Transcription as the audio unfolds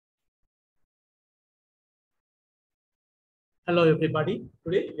Hello everybody.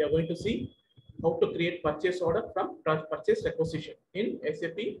 Today we are going to see how to create purchase order from purchase requisition in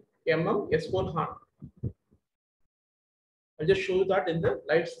SAP MM S4 HANA. I'll just show you that in the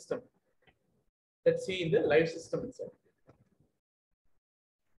live system. Let's see in the live system itself.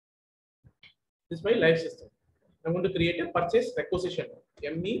 This is my live system. I'm going to create a purchase requisition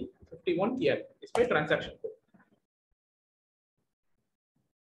ME51TL. It's my transaction code.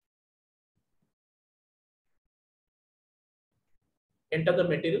 Enter the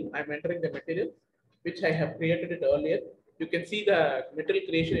material. I'm entering the material which I have created it earlier. You can see the material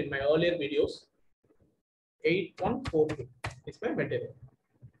creation in my earlier videos. 8142 is my material.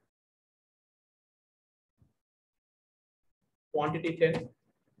 Quantity 10.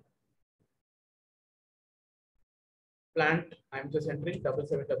 Plant, I'm just entering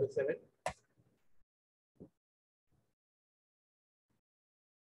 7777.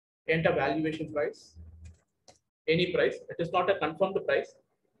 Enter valuation price. Any price. It is not a confirmed price.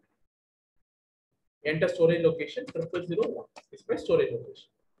 Enter storage location 0001. This is my storage location.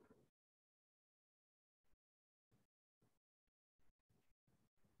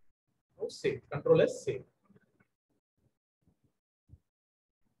 Now save. Control S, save.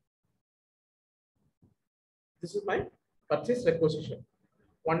 This is my purchase requisition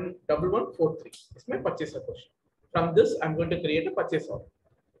 11143. This is my purchase requisition. From this, I'm going to create a purchase order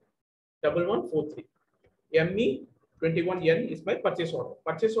 1143. ME21N is my purchase order.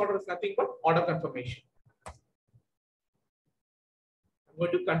 Purchase order is nothing but order confirmation. I'm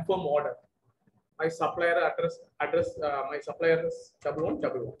going to confirm order. My supplier address my supplier is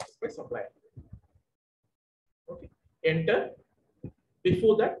 1111. It's my supplier. Okay. Enter.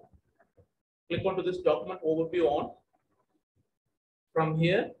 Before that, click onto this document overview on. From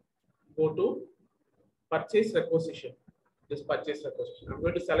here, go to purchase requisition. This purchase requisition. I'm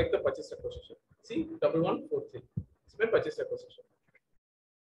going to select the purchase requisition. See 1143. It's my purchase requisition.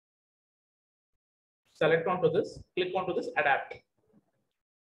 Select onto this. Click onto this adapt.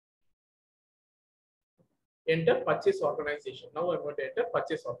 Enter purchase organization. Now I'm going to enter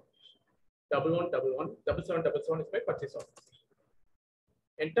purchase organization. 1111 7777 is my purchase organization.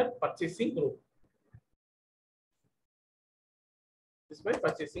 Enter purchasing group. This is my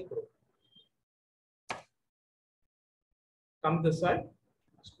purchasing group. Come this side,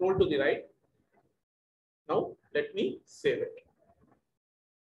 scroll to the right. Now let me save it.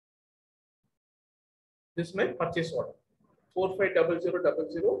 This is my purchase order.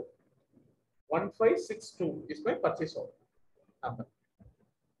 4500001562 is my purchase order number.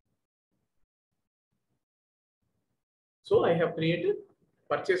 So I have created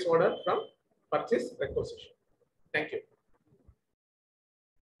purchase order from purchase requisition. Thank you.